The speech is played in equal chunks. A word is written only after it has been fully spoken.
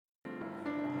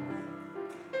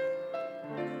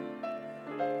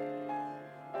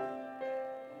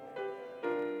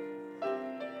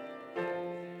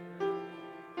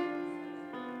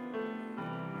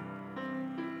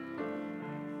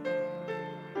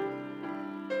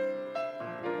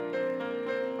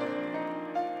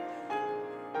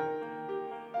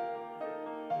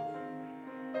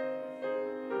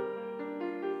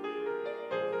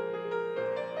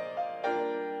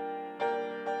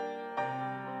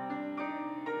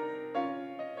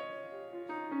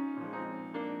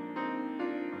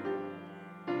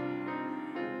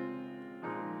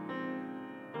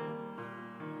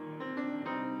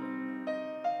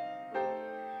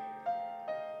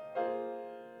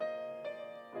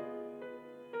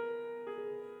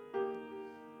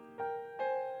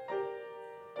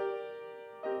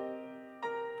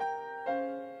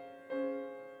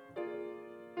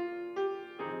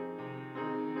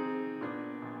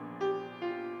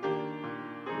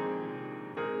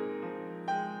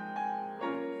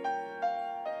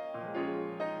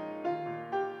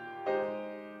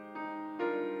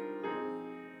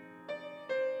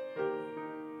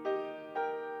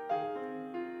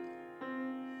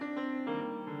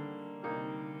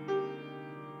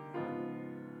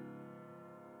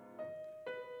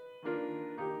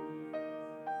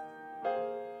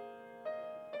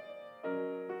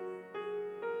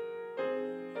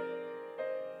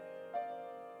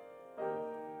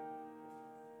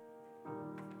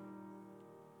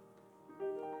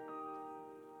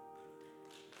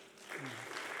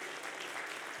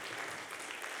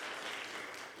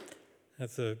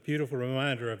That's a beautiful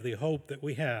reminder of the hope that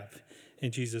we have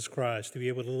in Jesus Christ, to be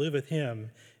able to live with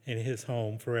him in his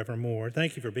home forevermore.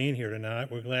 Thank you for being here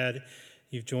tonight. We're glad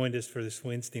you've joined us for this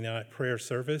Wednesday night prayer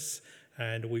service,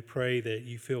 and we pray that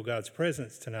you feel God's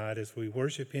presence tonight as we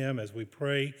worship him, as we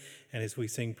pray, and as we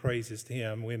sing praises to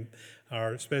him. We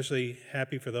are especially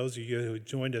happy for those of you who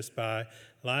joined us by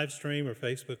live stream or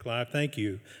Facebook Live. Thank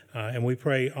you. And we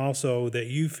pray also that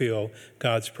you feel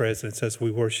God's presence as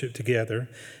we worship together.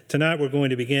 Tonight we're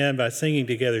going to begin by singing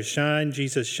together, Shine,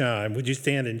 Jesus, Shine. Would you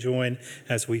stand and join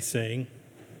as we sing?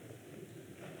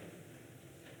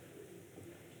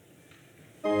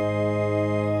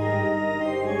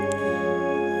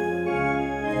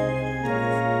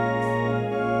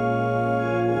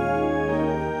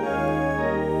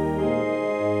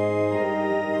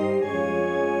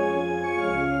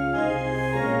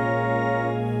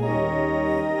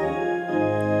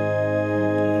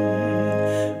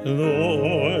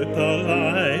 Lord, the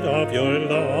light of your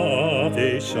love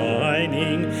is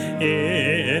shining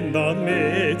in the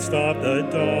midst of the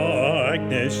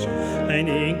darkness,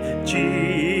 shining.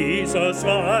 Jesus,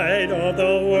 light of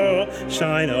the world,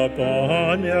 shine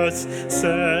upon us,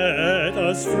 set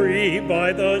us free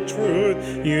by the truth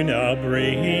you now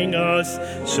bring us.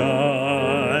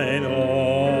 Shine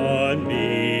on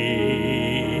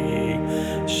me,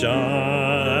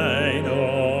 shine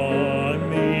on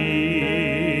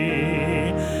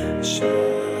me,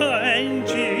 shine,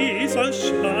 Jesus,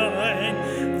 shine,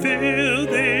 fill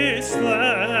this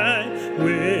land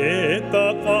with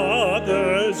the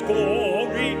Father's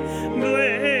glory.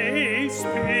 Blaze,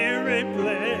 Spirit,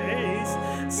 blaze,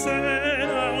 set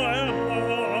our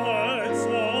hearts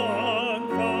on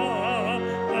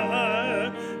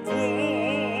fire.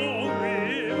 Flow,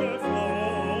 river,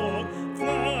 flow,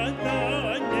 flood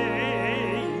the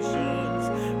nations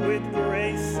with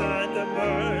grace and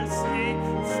mercy.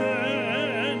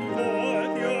 Send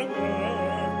forth your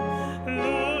word,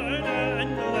 Lord,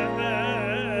 and let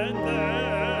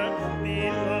there be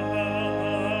light.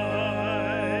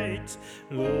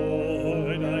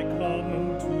 Lord, I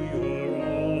come to your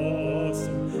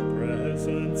awesome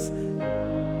presence,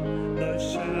 the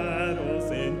shadows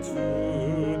into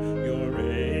your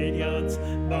radiance.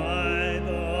 By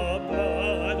the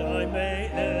blood I may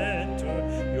enter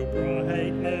your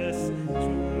brightness.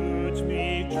 Touch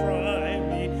me, try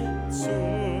me,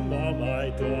 consume all my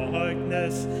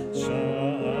darkness.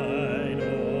 Shine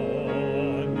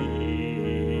on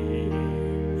me,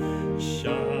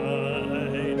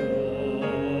 shine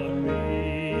on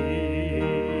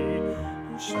me,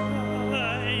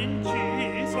 shine,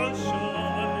 Jesus,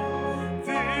 shine,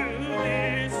 fill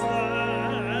this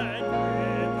land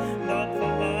with the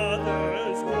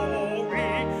Father's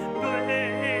glory.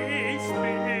 Blaze,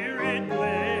 Spirit,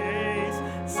 blaze,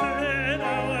 set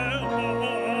our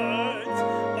hearts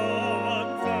on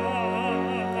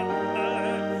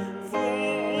fire.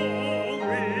 Flow,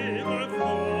 river,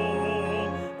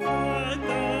 flow, flood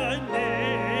the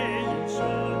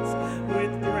nations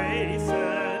with grace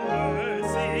and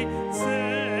mercy.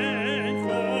 Send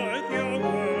forth your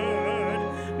word,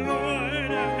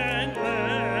 Lord, and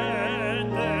let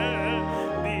there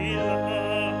be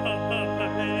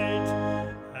light.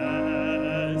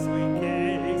 As we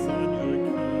gaze on your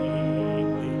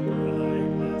kingly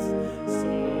brightness,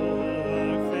 so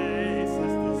our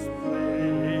faces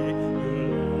display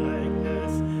your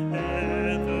likeness,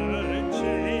 ever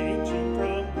changing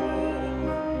from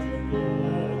glory to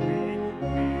glory.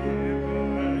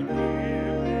 Nearer and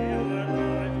nearer your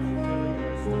life, till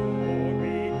your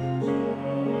story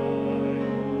shine on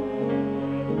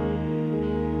me.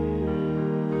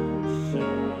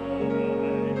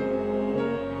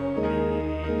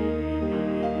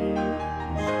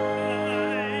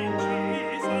 Shine,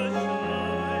 Jesus,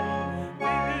 shine,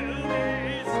 fill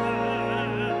this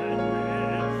land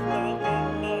with the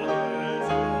Father's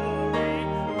glory.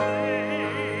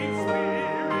 Blaze,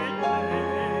 Spirit,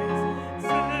 blaze,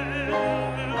 set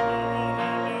our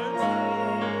hearts on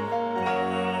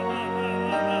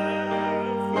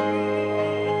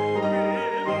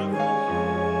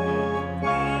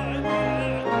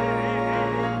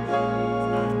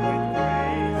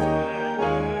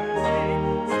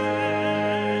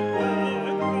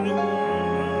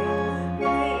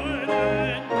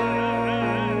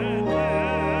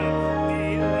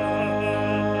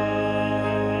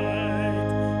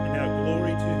And now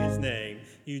glory to his name.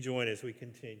 You join as we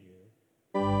continue.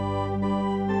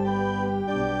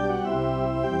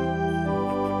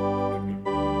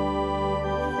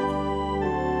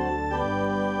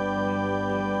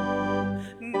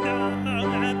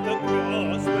 Down at the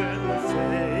cross where the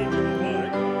Savior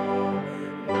died,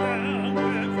 down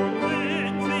where from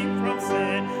cleansing from sin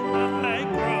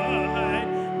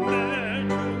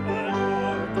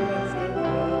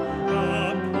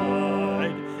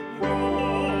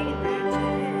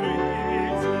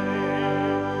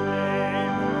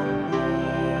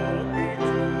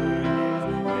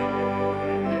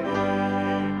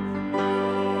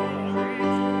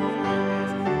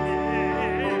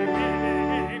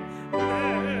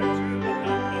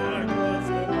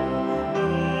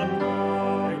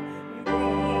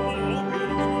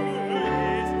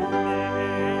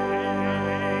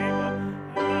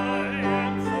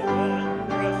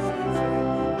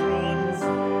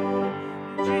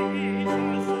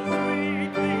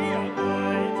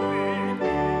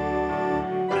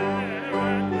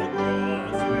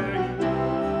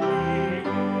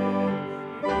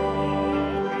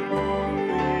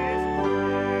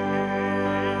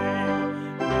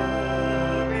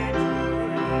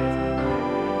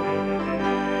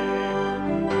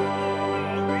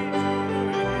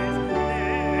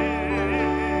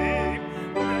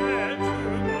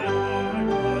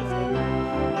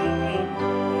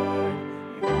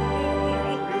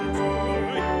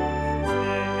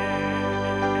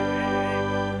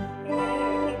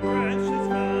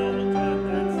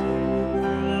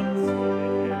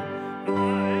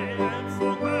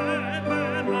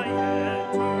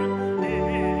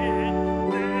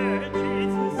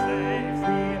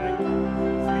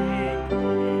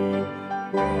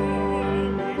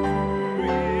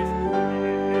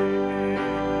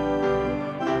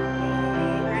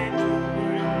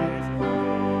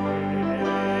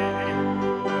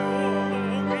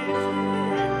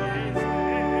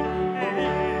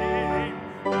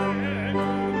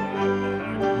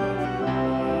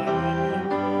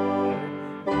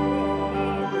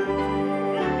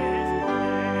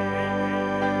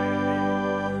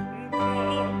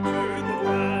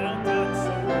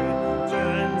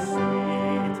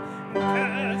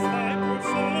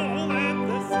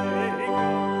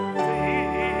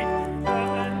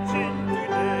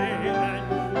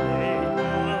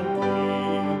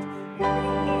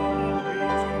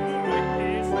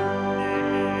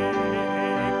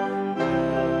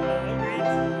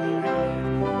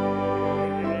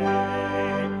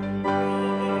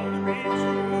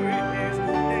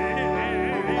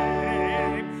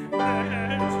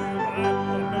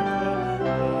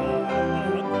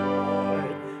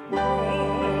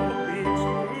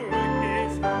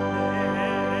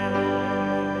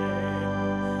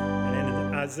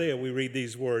Isaiah, we read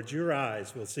these words, "Your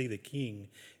eyes will see the King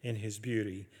in his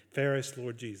beauty." Fairest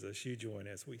Lord Jesus, you join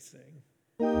as we sing.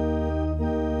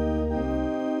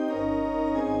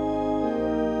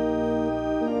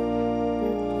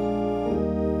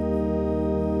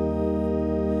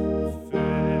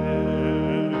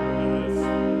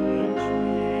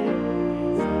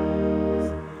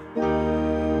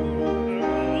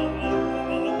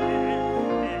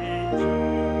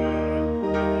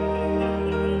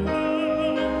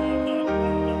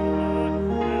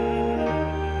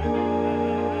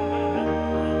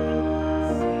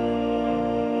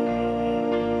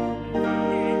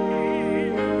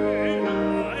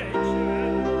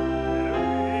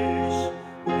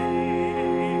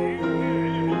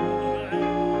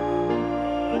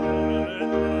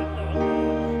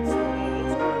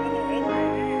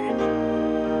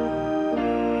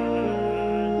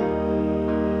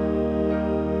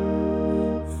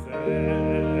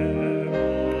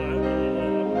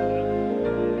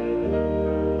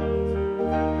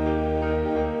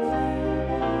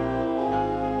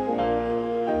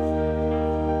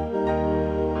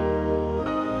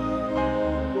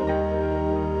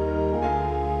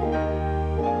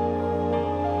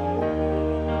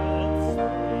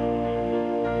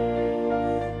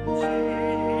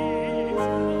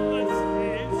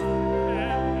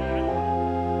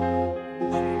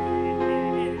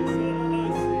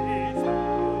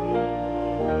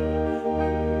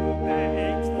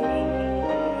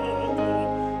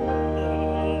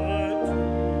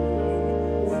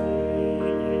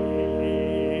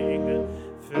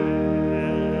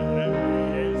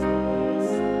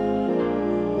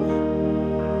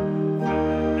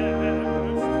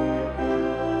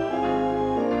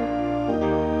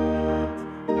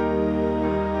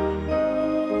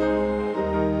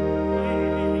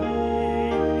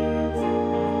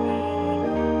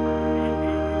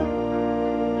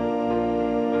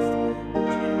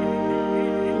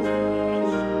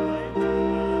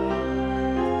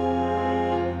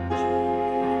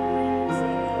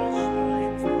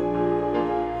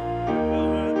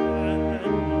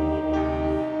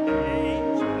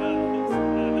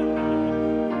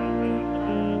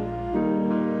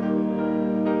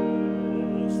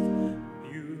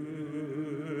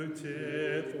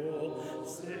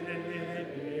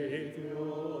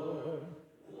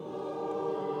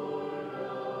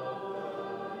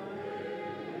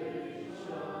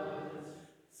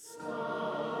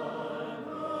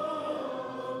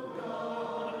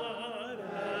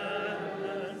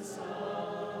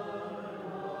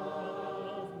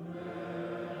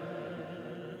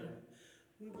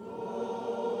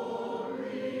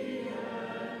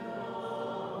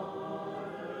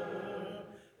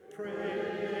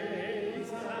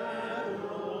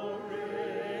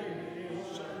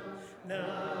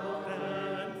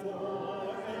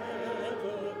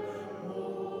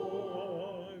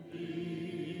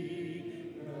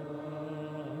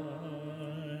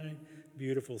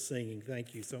 Beautiful singing.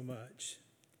 Thank you so much.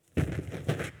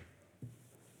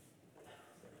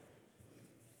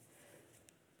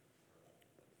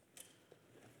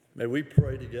 May we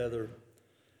pray together.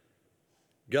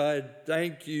 God,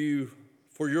 thank you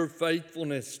for your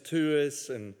faithfulness to us.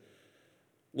 And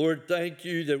Lord, thank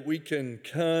you that we can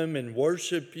come and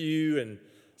worship you and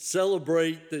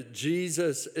celebrate that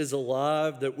Jesus is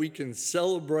alive, that we can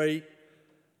celebrate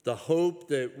the hope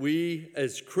that we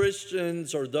as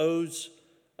Christians or those,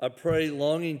 I pray,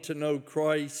 longing to know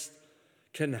Christ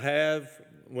can have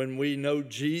when we know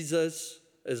Jesus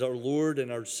as our Lord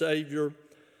and our Savior.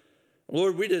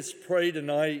 Lord, we just pray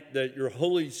tonight that your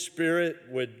Holy Spirit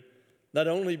would not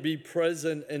only be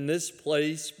present in this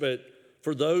place, but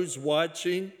for those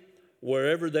watching,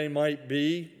 wherever they might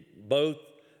be, both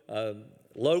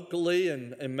locally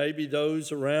and maybe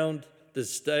those around the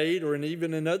state or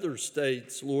even in other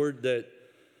states, Lord, that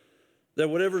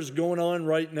whatever's going on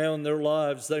right now in their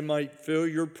lives, they might feel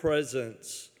your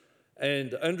presence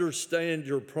and understand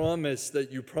your promise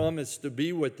that you promise to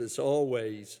be with us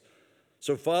always.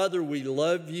 So, Father, we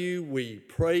love you, we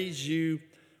praise you,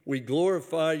 we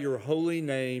glorify your holy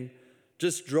name.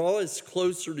 Just draw us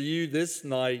closer to you this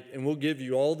night, and we'll give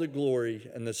you all the glory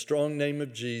in the strong name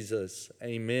of Jesus.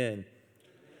 Amen.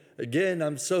 Again,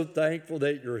 I'm so thankful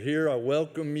that you're here. I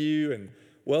welcome you and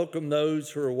welcome those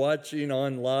who are watching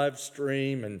on live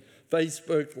stream and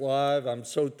Facebook Live. I'm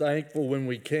so thankful when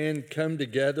we can come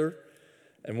together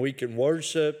and we can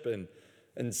worship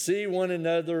and see one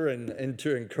another and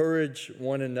to encourage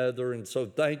one another. And so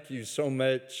thank you so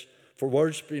much for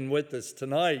worshiping with us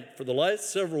tonight. For the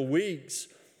last several weeks,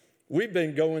 we've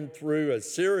been going through a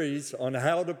series on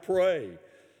how to pray.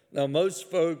 Now,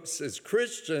 most folks as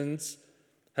Christians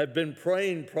have been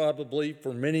praying probably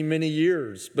for many, many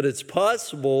years, but it's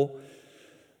possible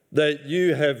that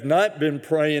you have not been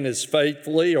praying as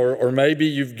faithfully, or maybe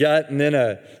you've gotten in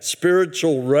a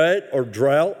spiritual rut or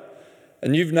drought,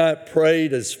 and you've not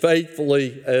prayed as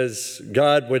faithfully as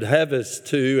God would have us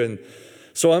to. And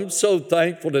so I'm so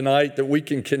thankful tonight that we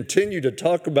can continue to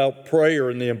talk about prayer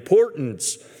and the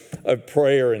importance of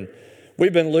prayer. And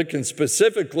we've been looking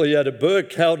specifically at a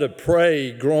book, How to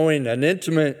Pray, Growing an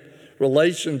Intimate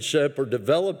Relationship or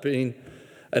Developing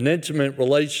an Intimate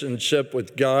Relationship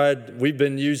with God. We've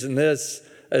been using this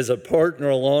as a partner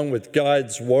along with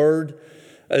God's Word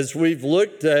as we've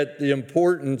looked at the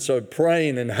importance of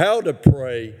praying and how to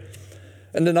pray.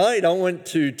 And tonight I want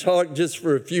to talk just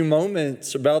for a few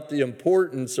moments about the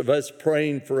importance of us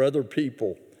praying for other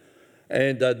people.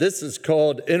 And this is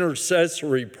called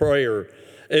intercessory prayer.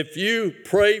 If you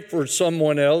pray for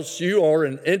someone else, you are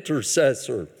an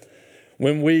intercessor.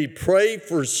 When we pray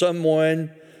for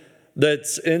someone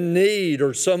that's in need,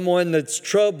 or someone that's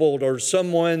troubled, or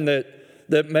someone that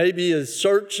maybe is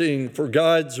searching for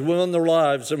God's will in their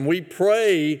lives, and we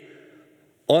pray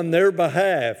on their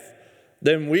behalf,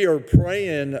 then we are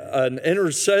praying an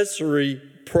intercessory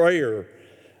prayer.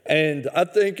 And I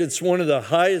think it's one of the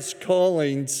highest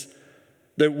callings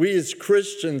that we as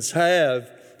Christians have,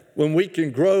 when we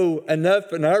can grow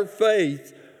enough in our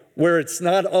faith where it's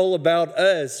not all about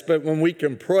us, but when we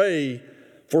can pray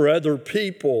for other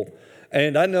people.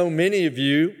 And I know many of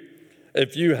you,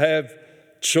 if you have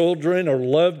children or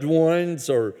loved ones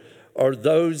or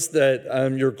those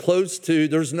that you're close to,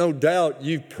 there's no doubt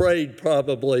you've prayed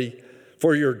probably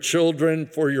for your children,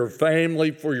 for your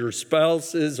family, for your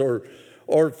spouses, or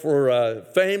for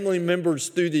family members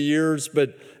through the years.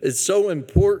 But it's so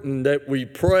important that we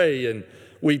pray and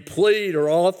we plead or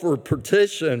offer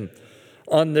petition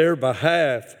on their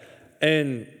behalf.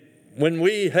 And when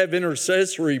we have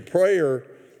intercessory prayer,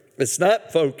 it's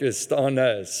not focused on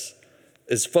us.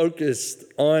 It's focused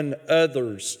on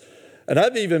others. And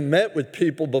I've even met with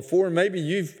people before. Maybe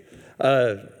you've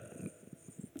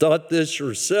thought this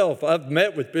yourself. I've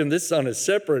met with them, this is on a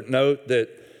separate note, that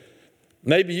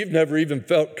maybe you've never even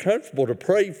felt comfortable to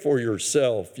pray for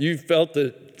yourself. You've felt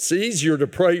that it's easier to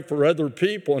pray for other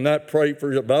people and not pray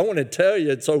for you. But I want to tell you,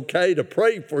 it's okay to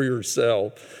pray for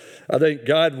yourself. I think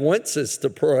God wants us to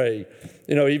pray.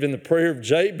 You know, even the prayer of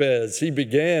Jabez, he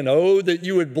began, "Oh, that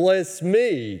you would bless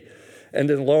me and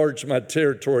enlarge my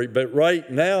territory." But right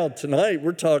now, tonight,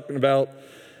 we're talking about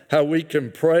how we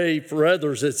can pray for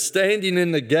others. It's standing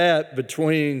in the gap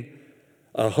between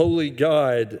a holy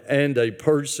God and a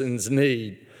person's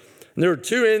need. And there are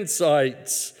two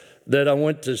insights that I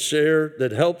want to share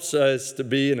that helps us to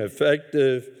be an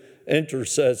effective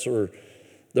intercessor.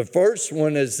 The first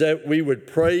one is that we would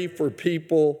pray for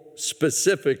people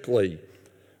specifically.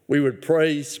 We would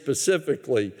pray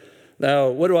specifically. Now,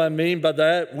 what do I mean by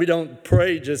that? We don't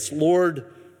pray just, "Lord,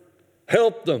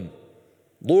 help them.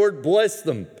 Lord, bless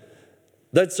them."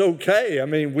 That's okay. I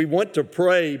mean, we want to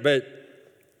pray, but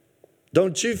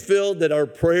don't you feel that our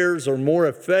prayers are more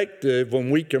effective when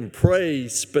we can pray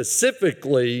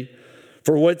specifically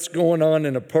for what's going on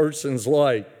in a person's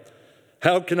life?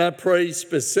 How can I pray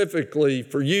specifically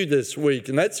for you this week?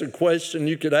 And that's a question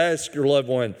you could ask your loved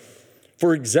one.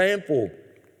 For example,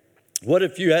 what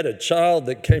if you had a child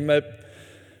that came up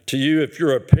to you, if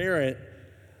you're a parent,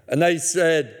 and they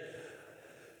said,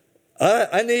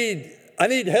 I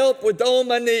need help with all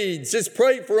my needs. Just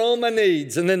pray for all my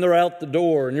needs. And then they're out the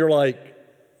door, and you're like,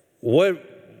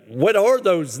 what are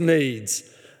those needs?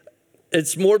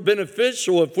 It's more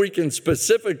beneficial if we can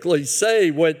specifically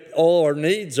say what all our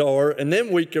needs are, and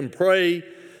then we can pray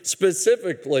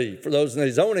specifically for those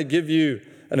needs. I want to give you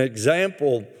an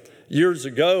example. Years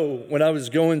ago, when I was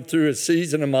going through a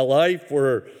season of my life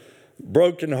where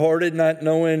brokenhearted, not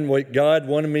knowing what God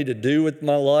wanted me to do with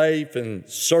my life, and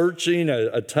searching,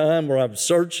 a time where I'm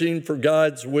searching for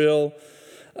God's will,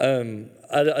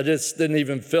 I just didn't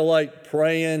even feel like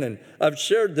praying. And I've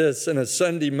shared this in a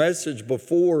Sunday message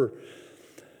before.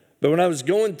 But when I was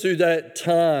going through that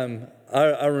time,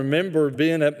 I remember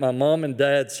being at my mom and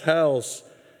dad's house,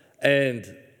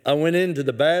 and I went into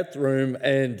the bathroom,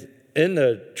 and in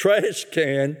the trash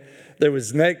can that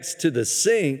was next to the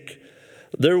sink,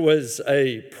 there was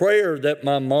a prayer that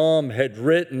my mom had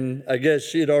written. I guess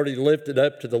she had already lifted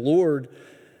up to the Lord,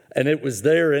 and it was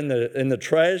there in the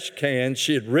trash can.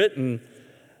 She had written,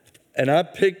 and I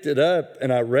picked it up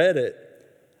and I read it,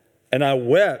 and I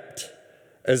wept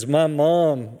as my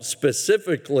mom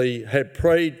specifically had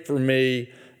prayed for me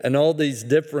in all these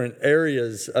different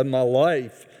areas of my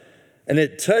life. And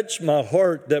it touched my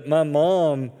heart that my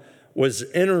mom was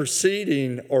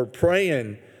interceding or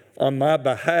praying on my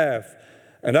behalf.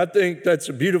 And I think that's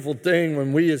a beautiful thing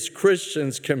when we as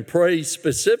Christians can pray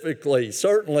specifically,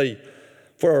 certainly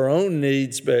for our own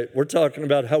needs, but we're talking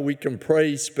about how we can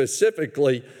pray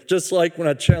specifically, just like when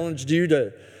I challenged you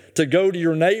to go to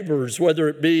your neighbors, whether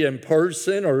it be in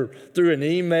person or through an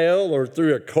email or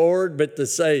through a card, but to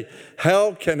say,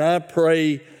 how can I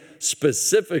pray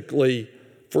specifically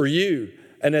for you?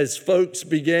 And as folks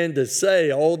began to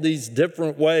say all these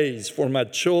different ways for my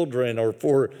children or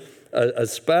for a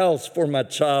spouse for my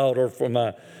child or for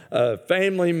my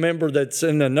family member that's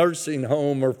in a nursing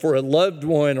home or for a loved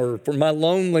one or for my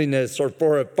loneliness or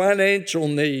for a financial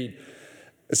need,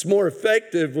 it's more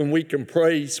effective when we can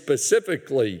pray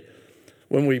specifically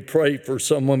when we pray for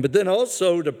someone, but then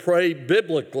also to pray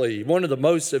biblically. One of the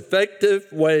most effective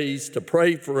ways to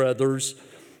pray for others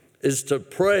is to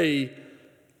pray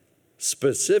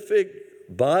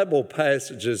specific Bible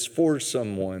passages for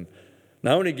someone.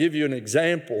 Now, I want to give you an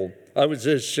example. I was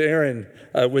just sharing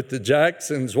with the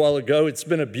Jacksons a while ago. It's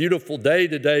been a beautiful day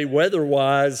today,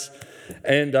 weather-wise,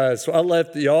 and so I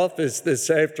left the office this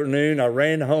afternoon. I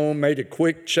ran home, made a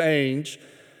quick change,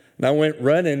 and I went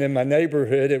running in my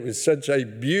neighborhood. It was such a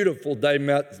beautiful day.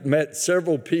 Met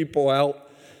several people out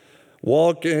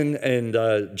walking and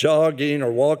jogging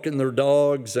or walking their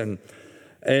dogs, and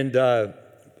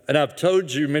I've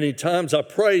told you many times I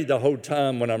pray the whole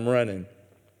time when I'm running,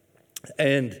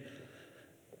 and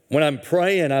when I'm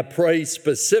praying, I pray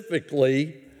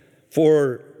specifically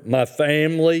for my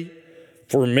family,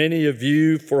 for many of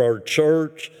you, for our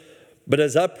church. But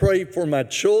as I pray for my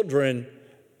children,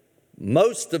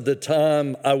 most of the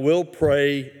time I will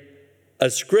pray a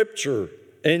scripture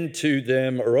into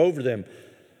them or over them.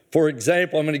 For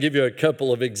example, I'm going to give you a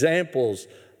couple of examples.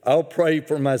 I'll pray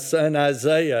for my son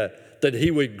Isaiah that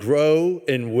he would grow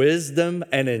in wisdom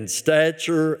and in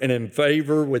stature and in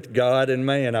favor with God and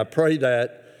man. I pray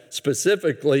that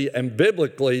specifically and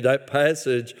biblically, that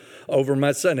passage over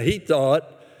my son. He thought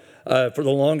for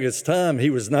the longest time he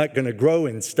was not going to grow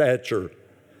in stature.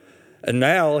 And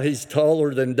now he's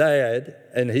taller than Dad,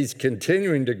 and he's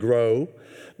continuing to grow.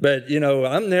 But, you know,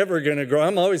 I'm never going to grow.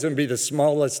 I'm always going to be the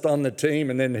smallest on the team,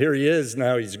 and then here he is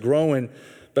now. He's growing.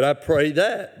 But I pray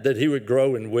that he would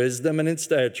grow in wisdom and in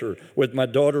stature. With my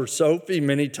daughter Sophie,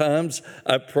 many times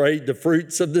I prayed the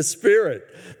fruits of the Spirit,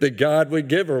 that God would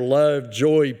give her love,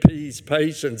 joy, peace,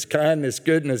 patience, kindness,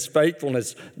 goodness,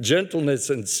 faithfulness, gentleness,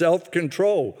 and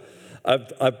self-control.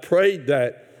 I've prayed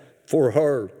that for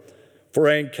her. For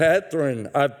Aunt Catherine,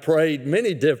 I've prayed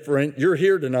many different. You're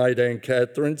here tonight, Aunt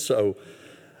Catherine,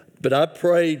 but I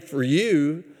prayed for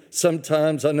you.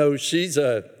 Sometimes I know she's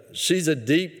a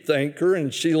deep thinker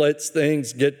and she lets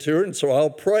things get to her. And so I'll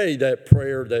pray that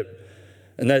prayer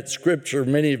and that scripture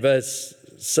many of us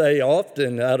say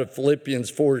often out of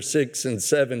Philippians 4, 6, and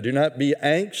 7. Do not be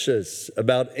anxious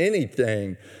about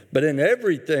anything, but in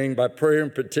everything by prayer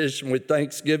and petition with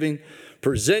thanksgiving,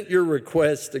 present your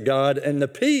requests to God, and the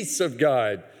peace of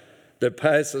God that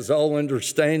passes all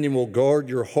understanding will guard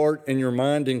your heart and your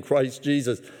mind in Christ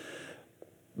Jesus.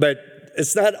 But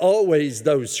it's not always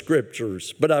those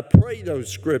scriptures, but I pray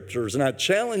those scriptures. And I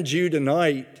challenge you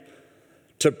tonight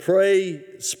to pray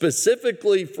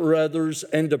specifically for others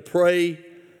and to pray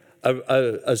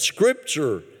a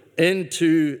scripture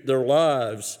into their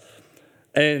lives.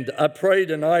 And I pray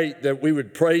tonight that we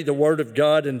would pray the Word of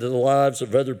God into the lives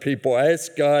of other people.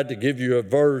 Ask God to give you a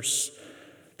verse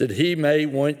that He may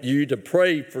want you to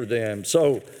pray for them.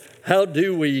 So how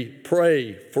do we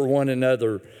pray for one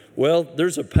another? Well,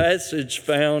 there's a passage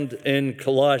found in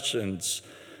Colossians,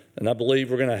 and I believe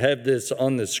we're going to have this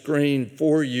on the screen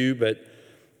for you, but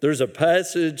there's a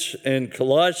passage in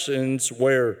Colossians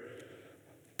where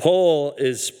Paul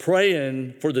is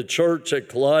praying for the church at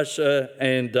Colossia,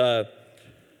 and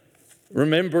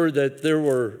remember that there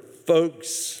were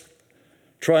folks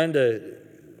trying to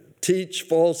teach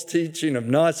false teaching of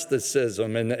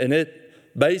Gnosticism, and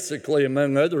it basically,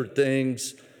 among other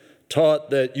things, taught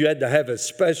that you had to have a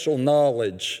special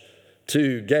knowledge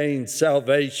to gain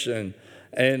salvation.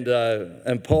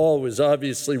 And Paul was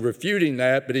obviously refuting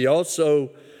that, but he also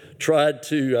tried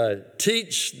to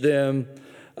teach them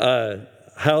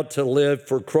how to live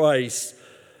for Christ.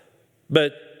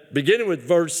 But beginning with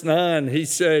verse 9, he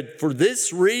said, "For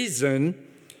this reason,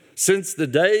 since the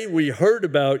day we heard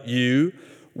about you,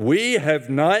 we have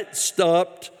not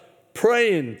stopped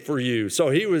praying for you." So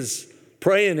he was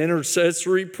praying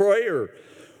intercessory prayer.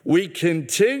 "We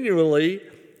continually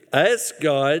ask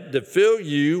God to fill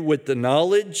you with the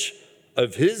knowledge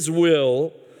of His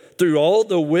will through all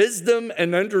the wisdom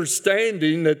and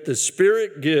understanding that the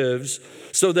Spirit gives,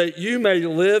 so that you may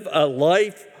live a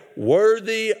life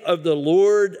worthy of the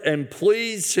Lord and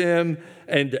please him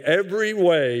in every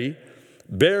way,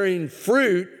 bearing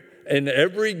fruit in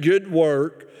every good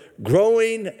work,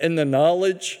 growing in the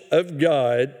knowledge of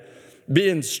God,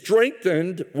 being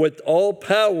strengthened with all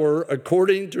power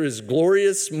according to his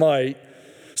glorious might,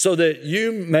 so that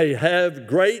you may have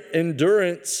great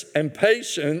endurance and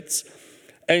patience,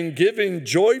 and giving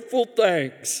joyful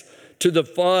thanks to the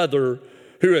Father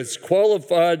who has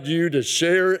qualified you to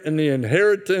share in the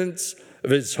inheritance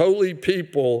of his holy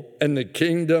people in the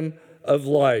kingdom of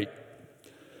light.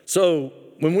 So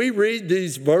when we read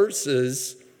these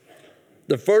verses,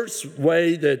 the first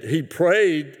way that he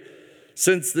prayed,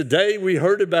 since the day we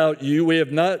heard about you, we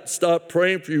have not stopped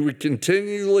praying for you. We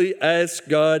continually ask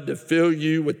God to fill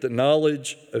you with the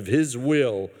knowledge of his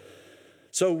will.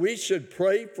 So we should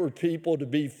pray for people to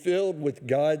be filled with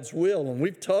God's will. And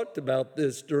we've talked about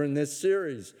this during this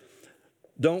series.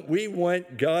 Don't we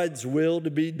want God's will to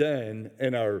be done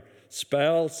in our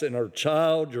spouse, in our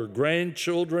child, your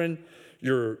grandchildren,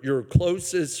 your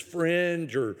closest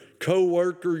friend, your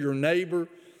coworker, your neighbor?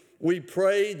 We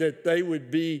pray that they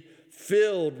would be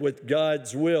filled with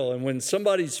God's will. And when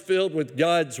somebody's filled with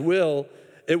God's will,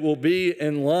 it will be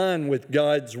in line with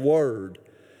God's word.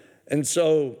 And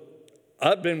so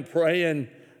I've been praying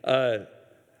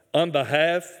on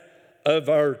behalf of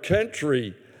our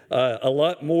country a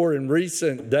lot more in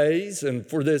recent days, and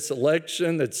for this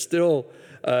election that's still,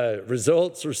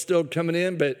 results are still coming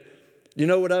in. But you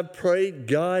know what I've prayed?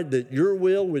 God, that your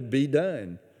will would be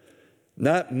done.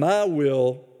 Not my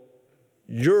will,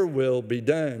 your will be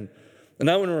done. And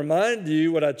I want to remind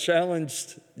you what I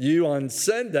challenged you on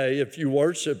Sunday, if you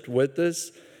worshiped with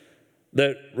us,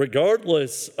 that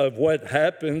regardless of what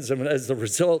happens and as the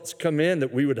results come in,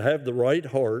 that we would have the right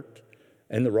heart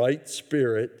and the right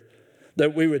spirit,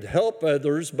 that we would help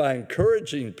others by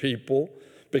encouraging people,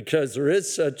 because there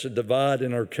is such a divide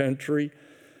in our country.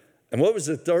 And what was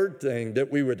the third thing? That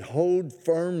we would hold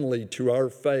firmly to our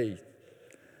faith.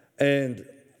 And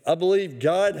I believe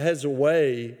God has a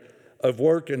way of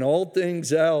working all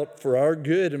things out for our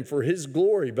good and for his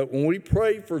glory. But when we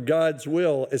pray for God's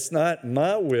will, it's not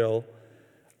my will,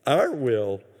 our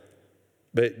will,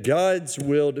 but God's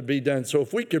will to be done. So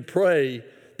if we could pray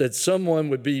that someone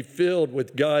would be filled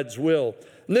with God's will.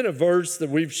 And then a verse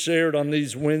that we've shared on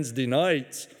these Wednesday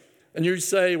nights, and you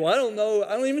say, well,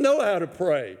 I don't even know how to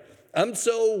pray. I'm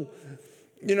so,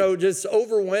 just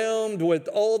overwhelmed with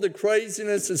all the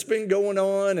craziness that's been going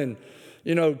on, and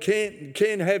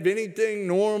can't have anything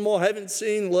normal. Haven't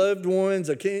seen loved ones.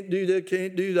 I can't do that,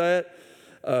 can't do that.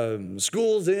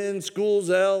 School's in,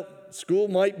 school's out. School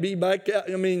might be back out.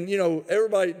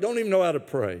 Everybody don't even know how to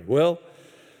pray. Well,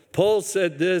 Paul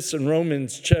said this in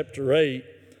Romans chapter 8,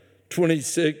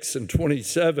 26 and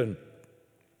 27.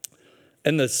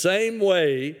 In the same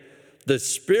way, the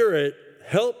Spirit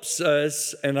helps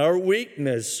us in our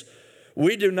weakness.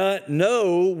 We do not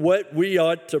know what we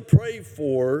ought to pray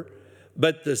for,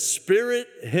 but the Spirit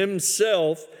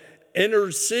himself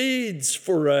intercedes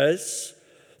for us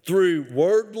through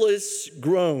wordless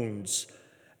groans.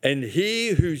 And he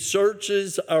who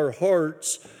searches our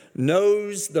hearts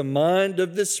knows the mind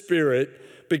of the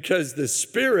Spirit, because the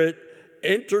Spirit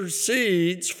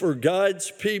intercedes for God's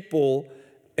people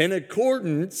in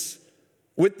accordance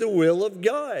with the will of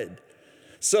God.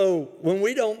 So when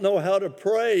we don't know how to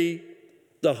pray,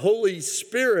 the Holy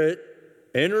Spirit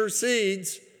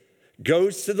intercedes,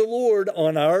 goes to the Lord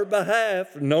on our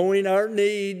behalf, knowing our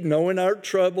need, knowing our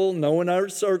trouble, knowing our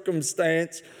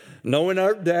circumstance, knowing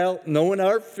our doubt, knowing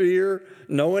our fear,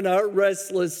 knowing our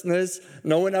restlessness,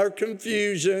 knowing our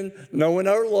confusion, knowing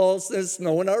our lostness,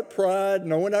 knowing our pride,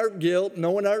 knowing our guilt,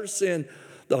 knowing our sin.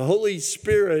 The Holy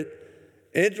Spirit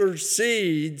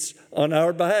intercedes on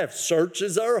our behalf,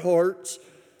 searches our hearts.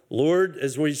 Lord,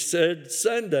 as we said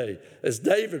Sunday, as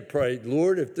David prayed,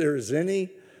 Lord, if there is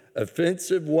any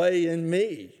offensive way in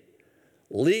me,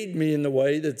 lead me in the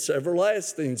way that's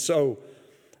everlasting. So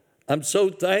I'm so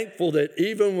thankful that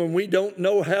even when we don't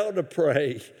know how to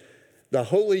pray, the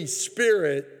Holy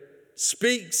Spirit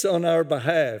speaks on our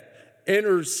behalf,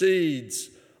 intercedes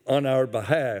on our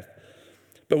behalf.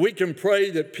 But we can pray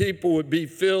that people would be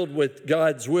filled with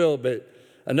God's will. But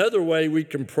another way we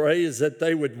can pray is that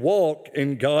they would walk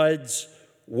in God's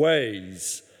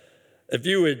ways. If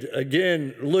you would,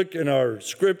 again, look in our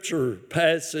scripture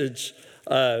passage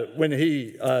when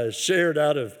he shared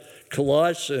out of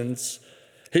Colossians,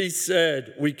 he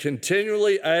said, we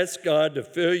continually ask God to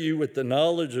fill you with the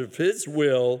knowledge of his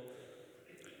will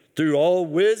through all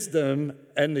wisdom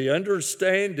and the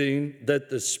understanding that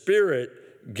the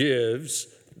Spirit gives.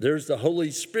 There's the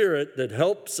Holy Spirit that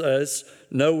helps us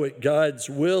know what God's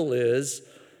will is.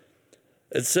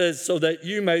 It says, so that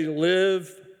you may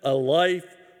live a life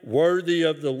worthy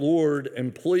of the Lord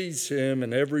and please him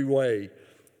in every way.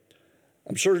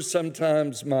 I'm sure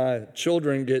sometimes my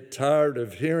children get tired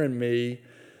of hearing me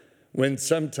when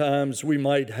sometimes we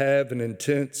might have an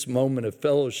intense moment of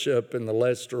fellowship in the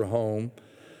Lester home.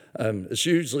 It's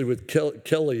usually with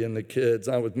Kelly and the kids,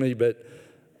 not with me, but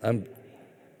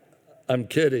I'm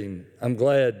kidding. I'm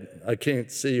glad I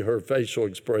can't see her facial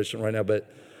expression right now,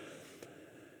 but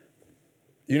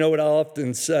you know what I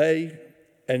often say,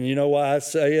 and you know why I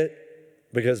say it?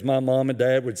 Because my mom and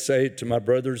dad would say it to my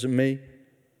brothers and me.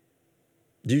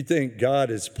 Do you think God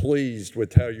is pleased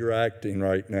with how you're acting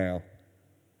right now?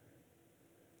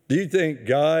 Do you think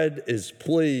God is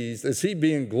pleased? Is he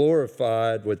being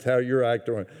glorified with how you're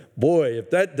acting? Boy, if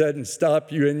that doesn't stop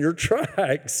you in your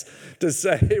tracks to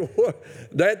say, well,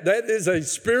 that is a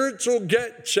spiritual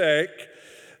gut check,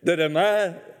 that am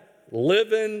I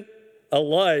living a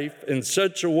life in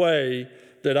such a way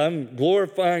that I'm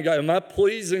glorifying God? Am I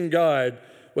pleasing God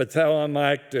with how I'm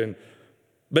acting?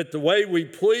 But the way we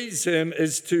please him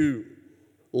is to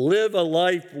live a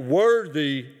life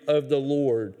worthy of the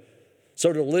Lord.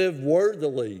 So to live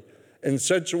worthily in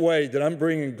such a way that I'm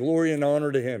bringing glory and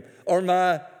honor to him. Are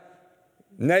my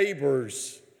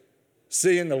neighbors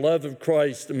seeing the love of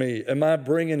Christ to me? Am I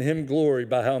bringing him glory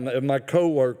by how my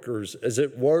coworkers? Is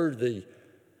it worthy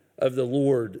of the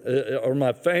Lord? Or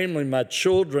my family, my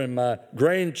children, my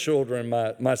grandchildren,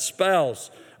 my spouse?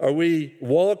 Are we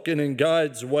walking in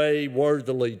God's way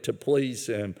worthily to please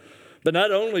him? But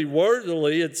not only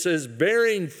worthily, it says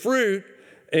bearing fruit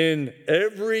in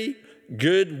every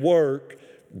good work,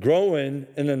 growing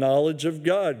in the knowledge of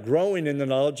God, growing in the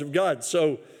knowledge of God.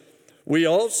 So we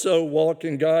also walk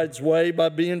in God's way by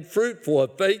being fruitful. A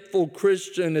faithful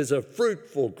Christian is a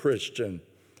fruitful Christian.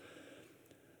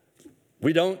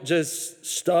 We don't just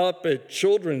stop at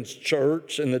children's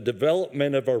church and the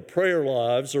development of our prayer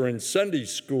lives or in Sunday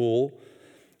school,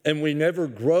 and we never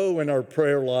grow in our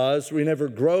prayer lives. We never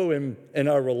grow in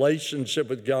our relationship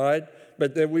with God,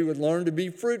 but that we would learn to be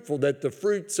fruitful, that the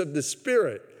fruits of the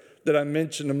Spirit that I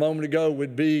mentioned a moment ago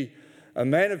would be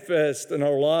manifest in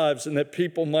our lives, and that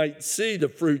people might see the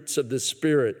fruits of the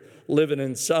Spirit living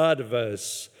inside of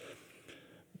us.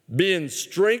 Being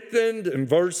strengthened in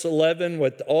verse 11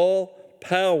 with all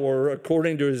power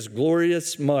according to his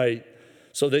glorious might,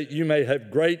 so that you may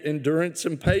have great endurance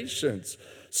and patience.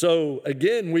 So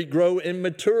again, we grow in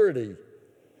maturity.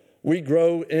 We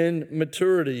grow in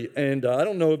maturity. And I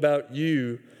don't know about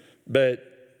you, but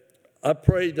I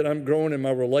pray that I'm growing in my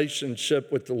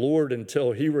relationship with the Lord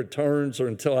until he returns or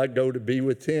until I go to be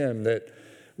with him, that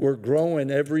we're growing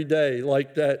every day,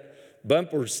 like that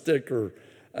bumper sticker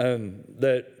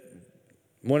that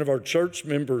one of our church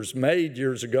members made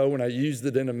years ago when I used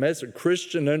it in a message,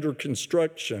 Christian under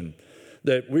construction,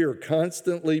 that we are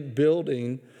constantly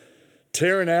building,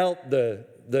 tearing out the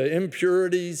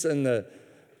impurities and the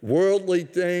worldly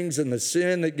things and the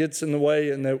sin that gets in the way,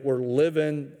 and that we're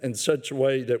living in such a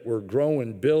way that we're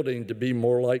growing, building to be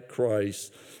more like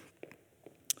Christ.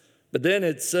 But then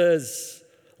it says,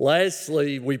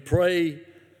 lastly, we pray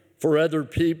for other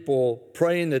people,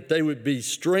 praying that they would be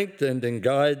strengthened in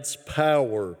God's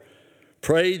power.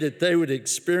 Pray that they would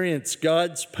experience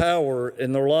God's power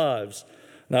in their lives.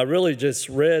 And I really just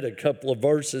read a couple of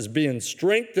verses, being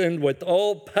strengthened with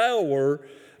all power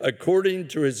according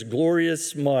to his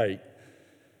glorious might.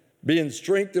 Being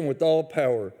strengthened with all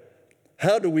power.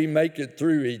 How do we make it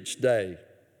through each day?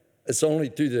 It's only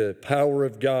through the power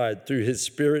of God, through his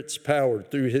Spirit's power,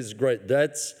 through his great.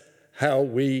 That's how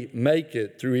we make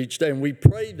it through each day. And we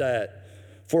pray that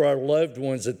for our loved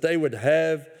ones, that they would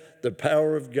have the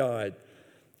power of God.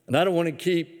 And I don't want to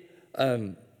keep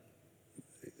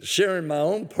sharing my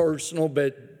own personal,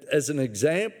 but as an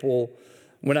example,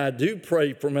 when I do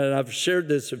pray for them, and I've shared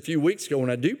this a few weeks ago, when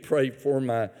I do pray for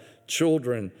my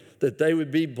children, that they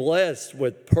would be blessed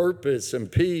with purpose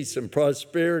and peace and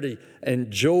prosperity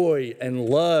and joy and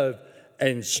love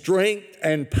and strength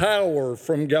and power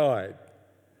from God.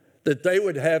 That they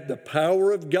would have the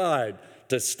power of God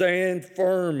to stand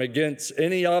firm against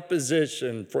any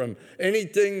opposition from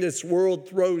anything this world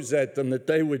throws at them, that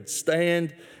they would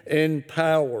stand in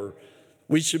power.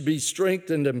 We should be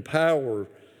strengthened in power.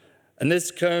 And this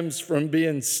comes from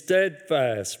being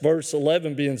steadfast. Verse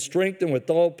 11, being strengthened with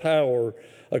all power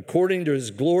according to his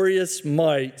glorious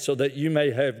might, so that you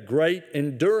may have great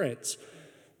endurance.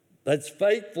 That's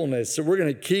faithfulness. So we're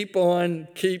going to keep on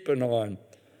keeping on.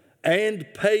 And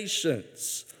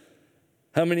patience.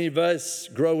 How many of us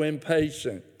grow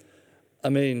impatient? I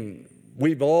mean,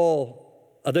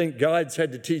 I think God's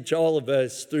had to teach all of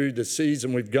us through the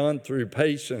season we've gone through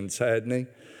patience, hadn't he?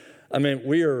 I mean,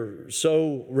 we are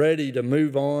so ready to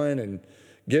move on and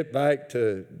get back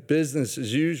to business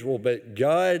as usual. But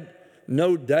God,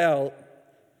 no doubt,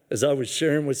 as I was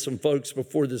sharing with some folks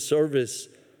before the service,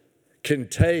 can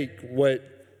take what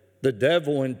the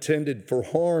devil intended for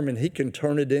harm and he can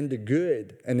turn it into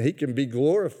good. And he can be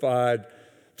glorified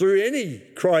through any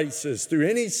crisis, through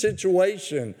any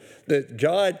situation, that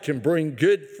God can bring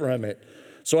good from it.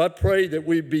 So I pray that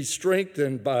we be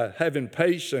strengthened by having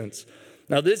patience.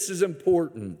 Now this is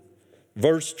important.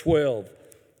 Verse 12,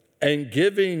 and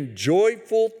giving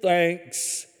joyful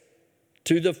thanks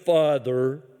to the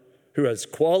Father who has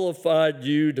qualified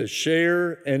you to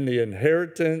share in the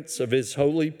inheritance of his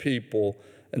holy people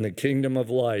in the kingdom of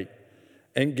light.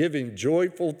 And giving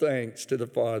joyful thanks to the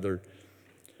Father.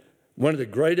 One of the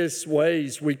greatest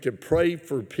ways we could pray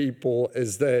for people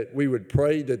is that we would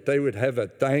pray that they would have a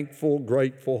thankful,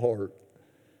 grateful heart.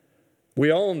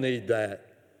 We all need that.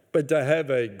 But to have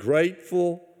a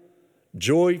grateful,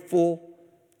 joyful,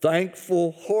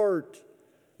 thankful heart,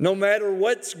 no matter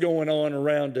what's going on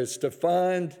around us, to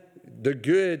find the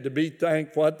good, to be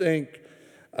thankful. I think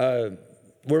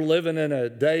we're living in a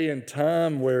day and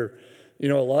time where, a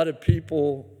lot of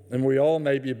people, and we all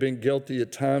maybe have been guilty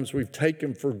at times, we've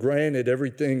taken for granted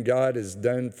everything God has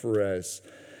done for us.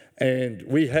 And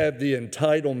we have the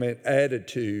entitlement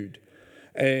attitude.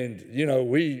 And,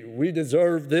 we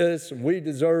deserve this and we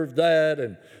deserve that.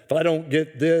 And if I don't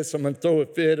get this, I'm going to throw a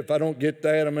fit. If I don't get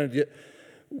that, I'm going to get...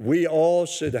 We all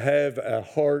should have a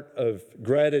heart of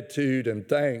gratitude and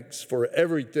thanks for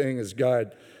everything as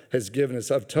God has given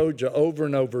us. I've told you over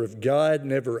and over, if God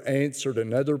never answered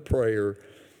another prayer,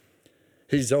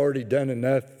 he's already done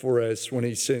enough for us when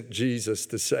he sent Jesus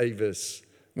to save us,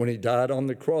 when he died on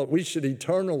the cross. We should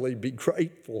eternally be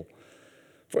grateful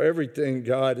for everything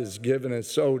God has given us.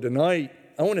 So tonight,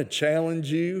 I want to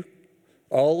challenge you,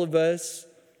 all of us,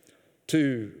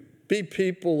 to be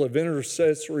people of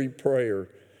intercessory prayer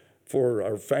for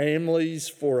our families,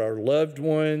 for our loved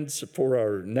ones, for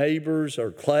our neighbors,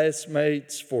 our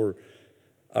classmates, for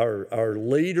our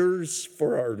leaders,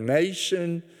 for our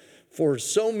nation, for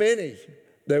so many,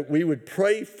 that we would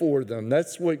pray for them.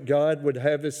 That's what God would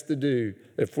have us to do.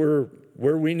 If we're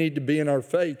where we need to be in our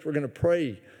faith, we're going to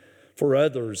pray for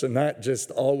others and not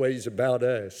just always about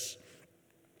us.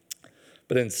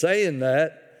 But in saying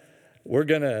that, we're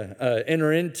going to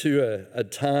enter into a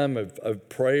time of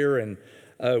prayer, and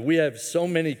we have so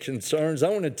many concerns. I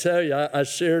want to tell you, I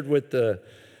shared with the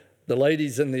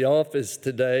ladies in the office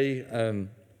today,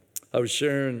 I was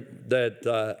sharing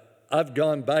that I've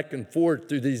gone back and forth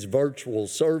through these virtual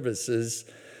services.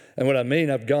 And what I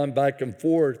mean, I've gone back and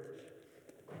forth.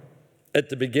 At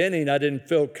the beginning, I didn't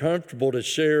feel comfortable to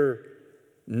share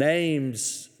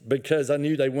names because I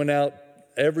knew they went out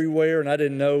everywhere, and I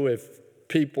didn't know if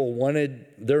people wanted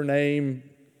their name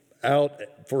out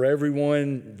for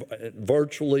everyone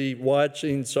virtually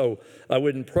watching, so I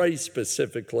wouldn't pray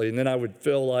specifically. And then I would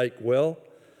feel like, well,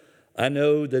 I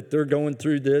know that they're going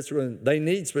through this, or they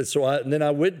need space. And then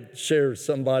I would share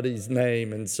somebody's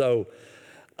name. And so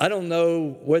I don't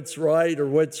know what's right or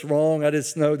what's wrong. I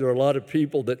just know there are a lot of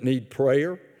people that need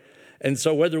prayer. And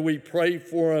so whether we pray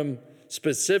for them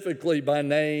specifically by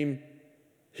name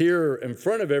here in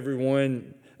front of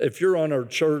everyone, if you're on our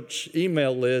church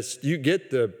email list, you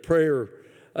get the prayer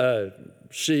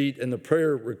sheet and the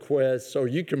prayer request, so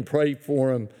you can pray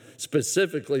for them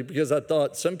specifically, because I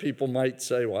thought some people might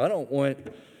say, well, I don't want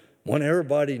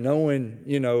everybody knowing,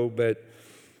 but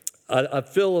I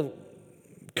feel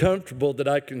comfortable that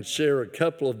I can share a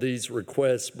couple of these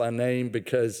requests by name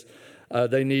because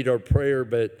they need our prayer.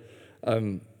 But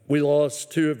we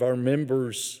lost two of our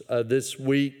members this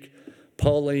week.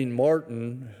 Pauline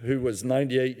Martin, who was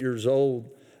 98 years old,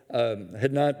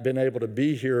 had not been able to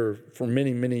be here for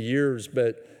many, many years,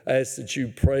 but I asked that you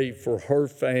pray for her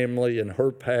family and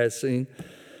her passing.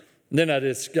 And then I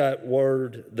just got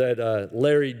word that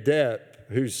Larry Depp,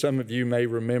 who some of you may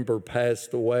remember,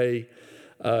 passed away.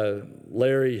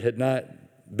 Larry had not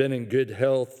been in good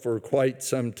health for quite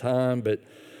some time, but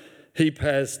he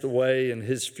passed away, and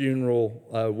his funeral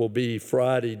will be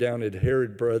Friday down at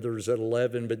Herod Brothers at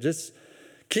 11. But just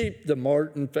keep the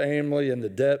Martin family and the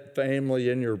Depp family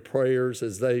in your prayers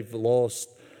as they've lost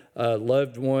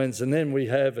loved ones. And then we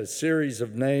have a series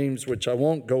of names, which I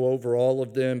won't go over all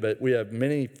of them, but we have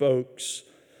many folks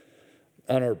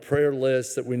on our prayer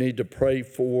list that we need to pray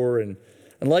for. And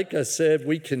like I said,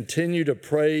 we continue to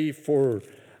pray for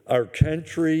our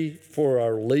country, for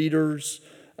our leaders,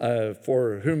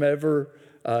 for whomever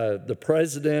the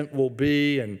president will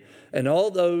be, and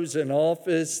all those in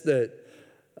office that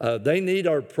They need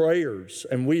our prayers,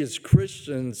 and we as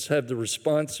Christians have the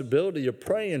responsibility of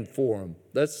praying for them.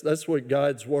 That's what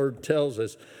God's word tells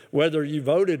us. Whether you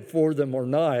voted for them or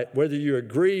not, whether you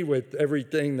agree with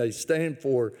everything they stand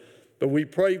for, but we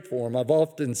pray for them. I've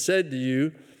often said to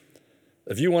you,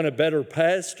 if you want a better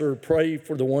pastor, pray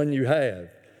for the one you have.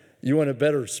 You want a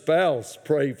better spouse,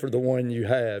 pray for the one you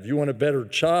have. You want a better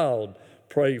child,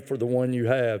 pray for the one you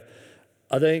have.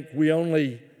 I think we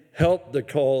only help the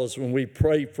cause when we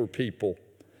pray for people.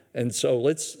 And so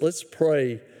let's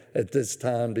pray at this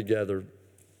time together.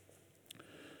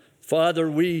 Father,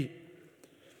 we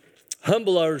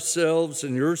humble ourselves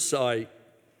in your sight,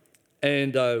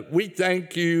 and we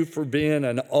thank you for being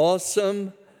an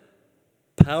awesome,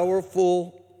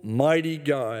 powerful, mighty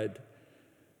God.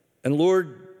 And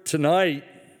Lord, tonight,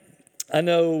 I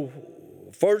know,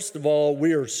 first of all,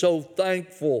 we are so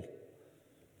thankful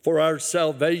for our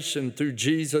salvation through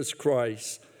Jesus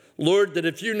Christ. Lord, that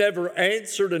if you never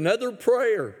answered another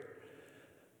prayer,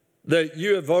 that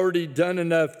you have already done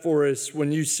enough for us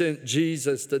when you sent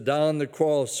Jesus to die on the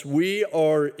cross. We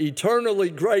are eternally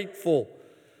grateful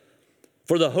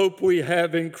for the hope we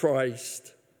have in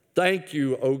Christ. Thank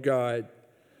you, O God.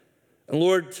 And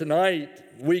Lord, tonight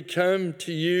we come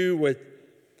to you with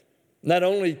not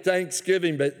only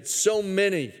thanksgiving, but so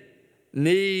many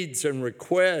needs and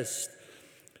requests.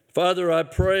 Father, I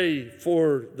pray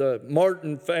for the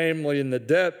Martin family and the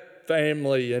Depp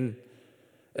family and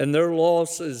their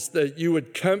losses, that you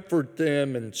would comfort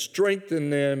them and strengthen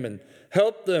them and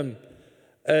help them,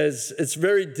 as it's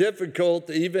very difficult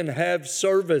to even have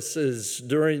services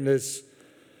during this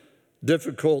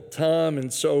difficult time.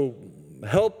 And so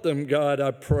help them, God,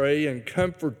 I pray, and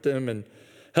comfort them, and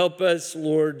help us,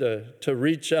 Lord, to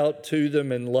reach out to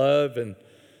them in love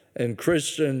and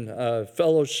Christian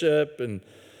fellowship. And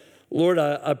Lord,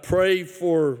 I pray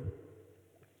for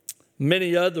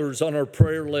many others on our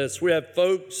prayer list. We have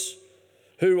folks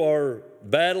who are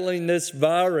battling this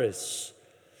virus.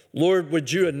 Lord,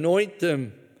 would you anoint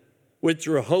them with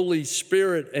your Holy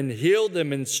Spirit and heal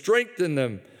them and strengthen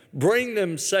them, bring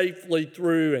them safely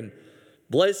through, and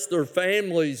bless their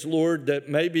families, Lord, that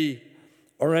maybe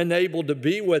are unable to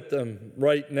be with them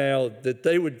right now, that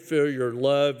they would feel your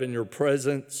love and your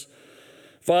presence.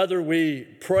 Father, we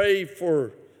pray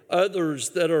for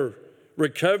others that are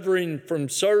recovering from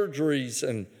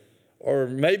surgeries or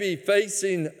maybe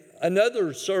facing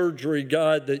another surgery,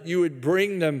 God, that you would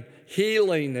bring them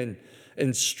healing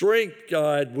and strength,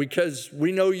 God, because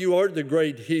we know you are the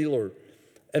great healer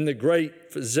and the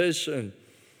great physician.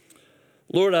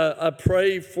 Lord, I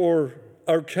pray for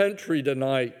our country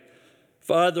tonight.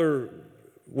 Father,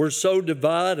 we're so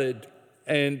divided,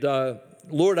 and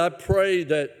Lord, I pray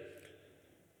that,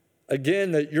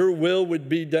 again, that your will would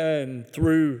be done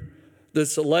through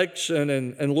this election,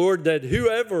 and Lord, that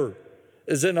whoever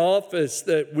is in office,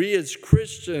 that we as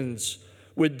Christians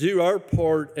would do our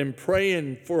part in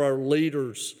praying for our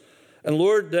leaders. And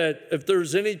Lord, that if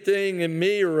there's anything in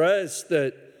me or us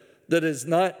that is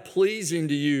not pleasing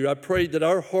to you, I pray that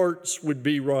our hearts would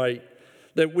be right,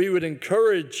 that we would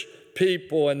encourage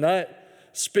people and not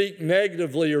speak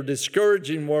negatively or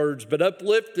discouraging words, but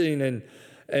uplifting and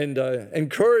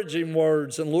encouraging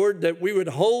words. And Lord, that we would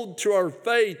hold to our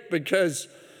faith, because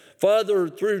Father,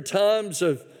 through times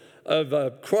of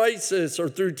crisis or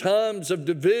through times of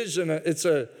division, it's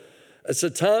a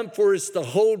time for us to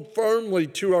hold firmly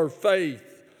to our faith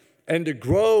and to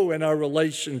grow in our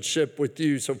relationship with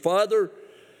you. So Father,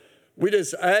 we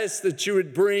just ask that you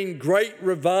would bring great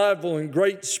revival and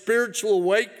great spiritual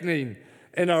awakening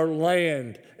in our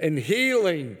land and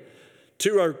healing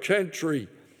to our country.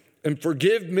 And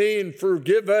forgive me and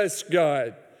forgive us,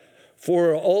 God,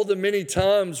 for all the many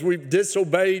times we've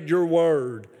disobeyed your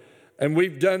word and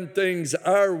we've done things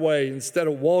our way instead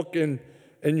of walking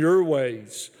in your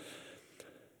ways.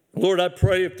 Lord, I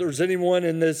pray if there's anyone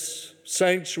in this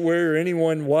sanctuary or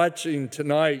anyone watching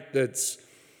tonight that's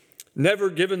never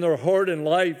given their heart and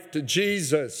life to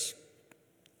Jesus,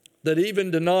 that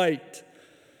even tonight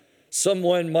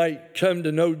someone might come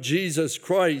to know Jesus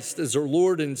Christ as their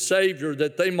Lord and Savior,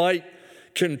 that they might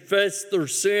confess their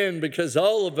sin, because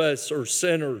all of us are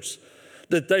sinners,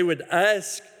 that they would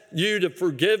ask you to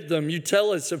forgive them. You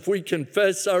tell us if we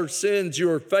confess our sins, you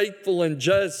are faithful and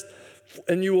just,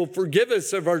 and you will forgive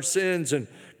us of our sins and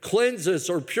cleanse us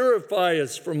or purify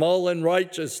us from all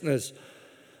unrighteousness.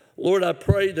 Lord, I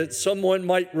pray that someone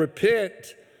might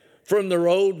repent from their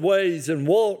old ways and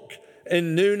walk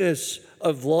in newness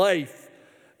of life.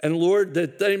 And Lord,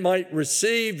 that they might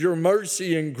receive your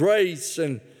mercy and grace.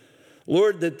 And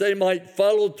Lord, that they might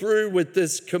follow through with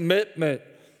this commitment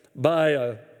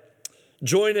by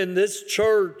joining this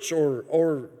church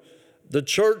or the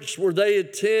church where they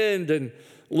attend, and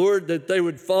Lord, that they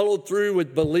would follow through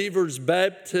with believers'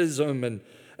 baptism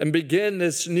and begin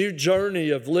this new journey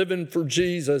of living for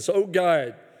Jesus. Oh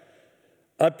God,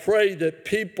 I pray that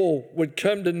people would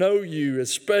come to know you,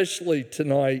 especially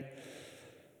tonight.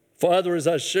 Father, as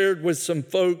I shared with some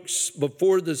folks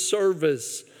before the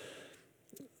service,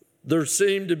 there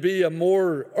seemed to be a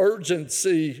more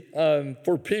urgency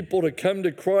for people to come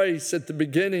to Christ at the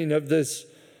beginning of this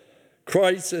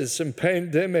crisis and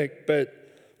pandemic. But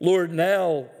Lord,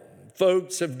 now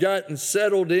folks have gotten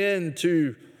settled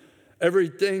into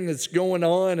everything that's going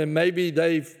on, and maybe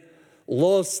they've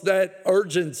lost that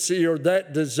urgency or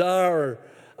that desire.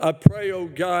 I pray, oh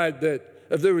God, that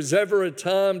if there was ever a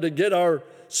time to get our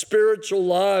spiritual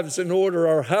lives in order,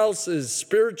 our houses,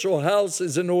 spiritual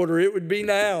houses in order, it would be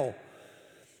now.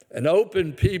 And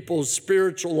open people's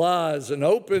spiritual eyes and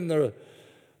open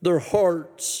their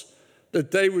hearts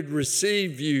that they would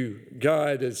receive you,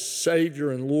 God, as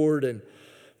Savior and Lord. And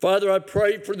Father, I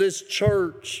pray for this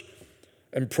church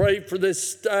and pray for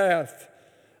this staff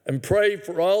and pray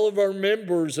for all of our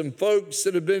members and folks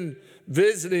that have been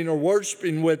visiting or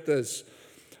worshiping with us.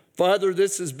 Father,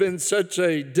 this has been such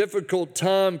a difficult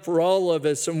time for all of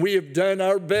us, and we have done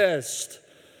our best,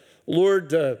 Lord,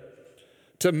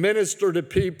 to minister to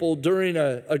people during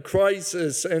a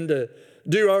crisis and to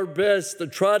do our best to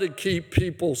try to keep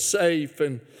people safe.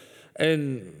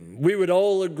 And we would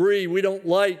all agree we don't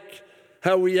like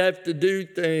how we have to do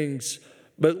things.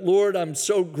 But Lord, I'm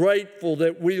so grateful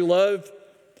that we love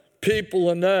people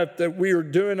enough that we are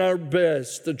doing our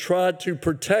best to try to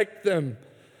protect them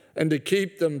and to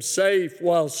keep them safe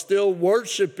while still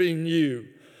worshiping you.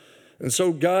 And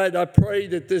so, God, I pray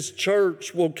that this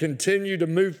church will continue to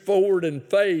move forward in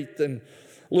faith, and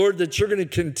Lord, that you're going to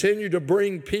continue to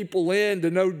bring people in to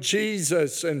know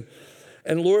Jesus, and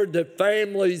Lord, that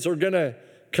families are going to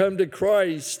come to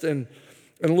Christ, and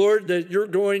Lord, that you're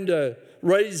going to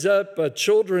raise up a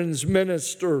children's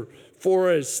minister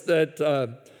for us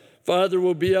that, Father,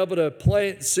 will be able to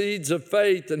plant seeds of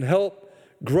faith and help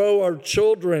grow our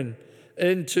children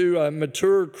into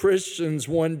mature Christians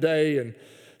one day. And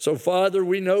so, Father,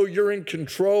 we know you're in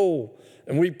control,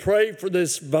 and we pray for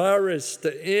this virus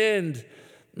to end,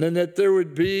 and that there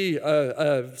would be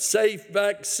a safe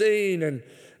vaccine,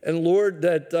 and Lord,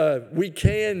 that we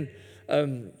can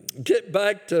get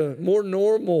back to more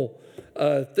normal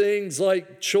things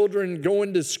like children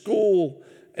going to school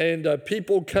and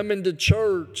people coming to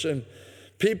church and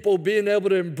people being able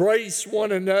to embrace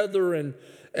one another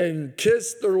and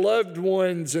kiss their loved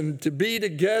ones and to be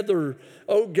together.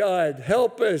 Oh God,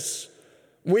 help us.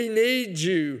 We need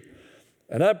you.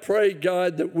 And I pray,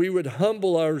 God, that we would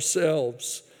humble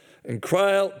ourselves and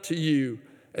cry out to you,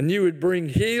 and you would bring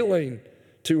healing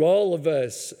to all of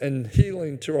us and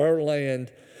healing to our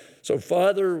land. So,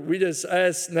 Father, we just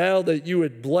ask now that you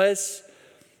would bless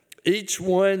each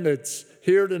one that's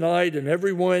here tonight and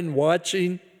everyone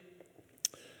watching.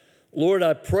 Lord,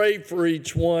 I pray for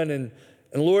each one, and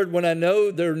Lord, when I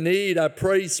know their need, I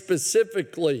pray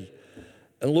specifically.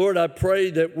 And Lord, I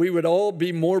pray that we would all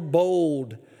be more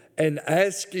bold and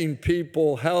asking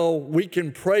people how we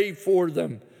can pray for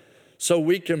them, so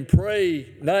we can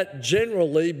pray not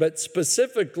generally but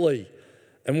specifically.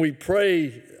 And we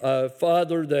pray,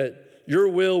 Father, that your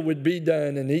will would be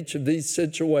done in each of these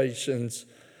situations.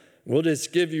 We'll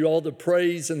just give you all the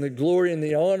praise and the glory and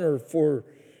the honor for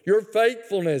your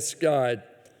faithfulness, God.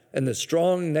 In the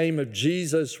strong name of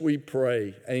Jesus we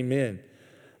pray. Amen.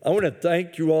 I want to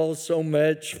thank you all so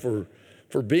much for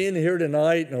being here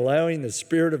tonight and allowing the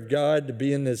Spirit of God to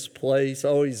be in this place. I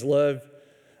always love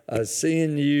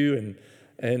seeing you,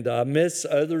 and I miss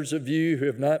others of you who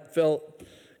have not felt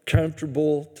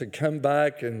comfortable to come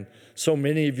back, and so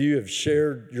many of you have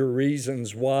shared your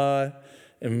reasons why.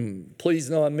 And please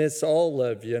know I miss all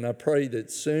of you, and I pray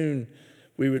that soon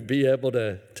we would be able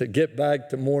to get back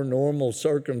to more normal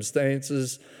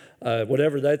circumstances,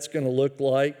 whatever that's going to look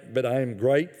like. But I am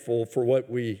grateful for what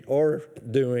we are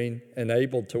doing and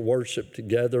able to worship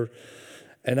together.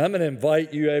 And I'm going to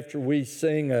invite you, after we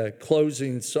sing a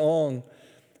closing song,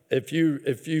 if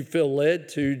you feel led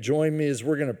to, join me as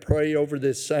we're going to pray over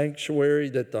this sanctuary,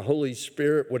 that the Holy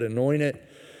Spirit would anoint it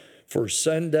for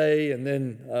Sunday, and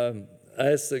then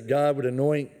ask that God would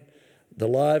anoint the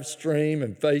live stream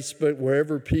and Facebook,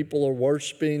 wherever people are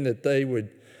worshiping, that they would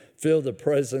feel the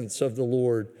presence of the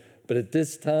Lord. But at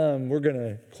this time, we're going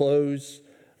to close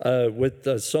with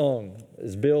a song.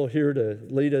 Is Bill here to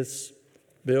lead us?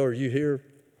 Bill, are you here?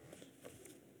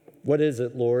 What is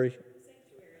it, Lori?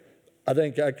 I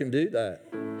think I can do that.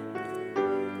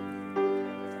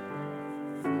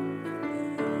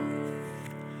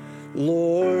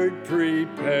 Lord,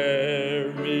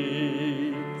 prepare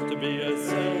me to be a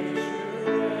sanctuary,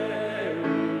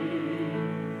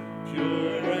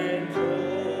 pure and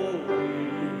holy,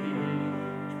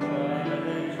 tried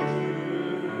and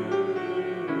true,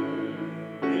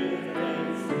 with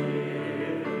thanksgiving.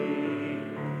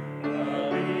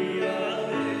 I'll be a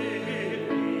living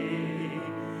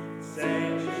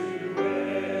sanctuary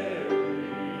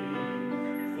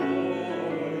for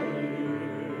you.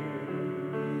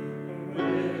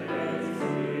 With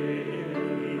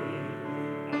thanksgiving,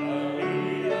 I'll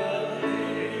be a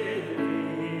living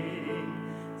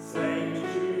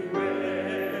sanctuary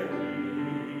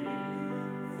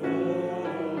for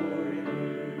you.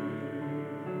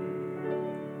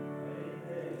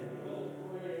 Amen. We'll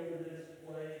pray over this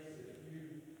place. If you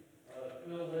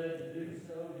feel led to do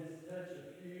so, just touch a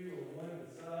pew or one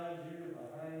beside you or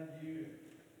behind you.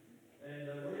 And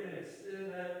we're going to extend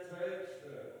that touch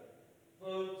to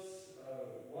folks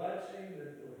watching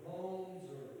at their homes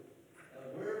or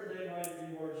wherever they might be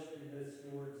worshiping this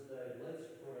Lord's Day. Let's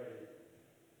pray.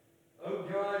 Oh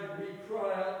God, we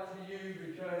cry out to you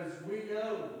because we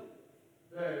know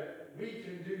that we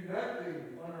can do nothing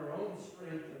on our own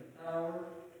strength and power,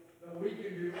 but we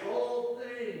can do all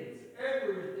things,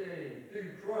 everything,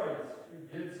 through Christ who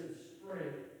gives us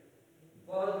strength.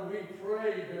 Father, we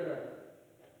pray that a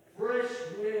fresh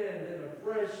wind and a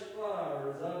fresh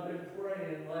fire, as I've been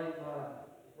praying, like my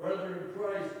brother in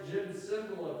Christ, Jim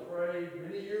Cymbala, prayed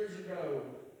many years ago,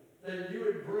 that you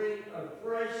would bring a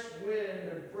fresh wind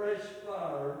and fresh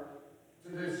fire to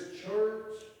this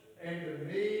church and to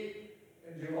me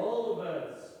and to all of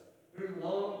us who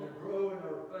long to grow in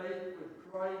our faith with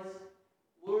Christ.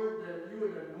 Lord, that you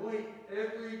would anoint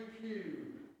every pew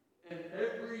and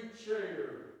every chair,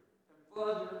 and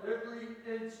Father, every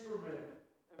instrument,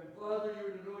 and Father, you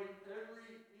would anoint every